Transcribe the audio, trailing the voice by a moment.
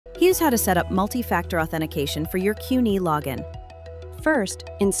Here's how to set up multi-factor authentication for your CUNY login. First,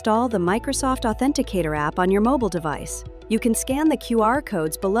 install the Microsoft Authenticator app on your mobile device. You can scan the QR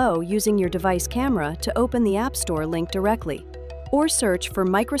codes below using your device camera to open the App Store link directly, or search for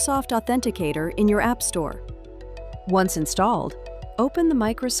Microsoft Authenticator in your App Store. Once installed, open the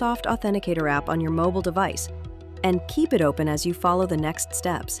Microsoft Authenticator app on your mobile device and keep it open as you follow the next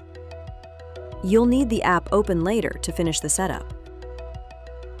steps. You'll need the app open later to finish the setup.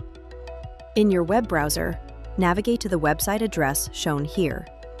 In your web browser, navigate to the website address shown here.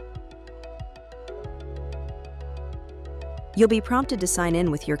 You'll be prompted to sign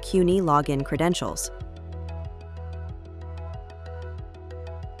in with your CUNY login credentials.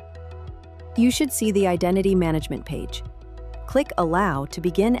 You should see the Identity Management page. Click Allow to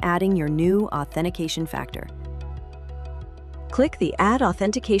begin adding your new authentication factor. Click the Add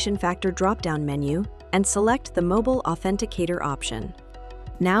Authentication Factor drop-down menu and select the Mobile Authenticator option.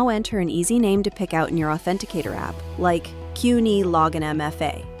 Now enter an easy name to pick out in your Authenticator app, like CUNY Login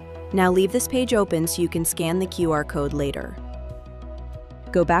MFA. Now leave this page open so you can scan the QR code later.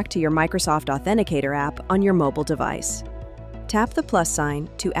 Go back to your Microsoft Authenticator app on your mobile device. Tap the plus sign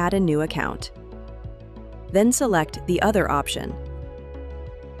to add a new account. Then select the Other option.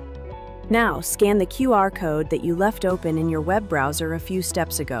 Now scan the QR code that you left open in your web browser a few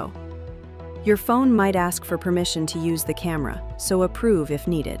steps ago. Your phone might ask for permission to use the camera, so approve if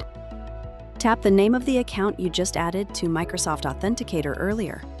needed. Tap the name of the account you just added to Microsoft Authenticator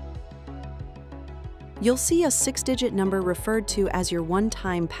earlier. You'll see a 6-digit number referred to as your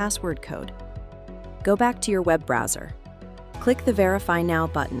one-time password code. Go back to your web browser. Click the Verify Now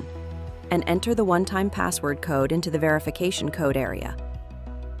button and enter the one-time password code into the verification code area.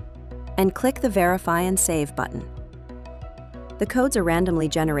 And click the Verify and Save button. The codes are randomly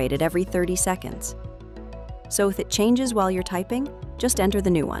generated every 30 seconds. So if it changes while you're typing, just enter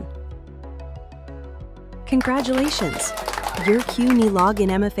the new one. Congratulations! Your CUNY Login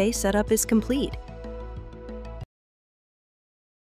MFA setup is complete.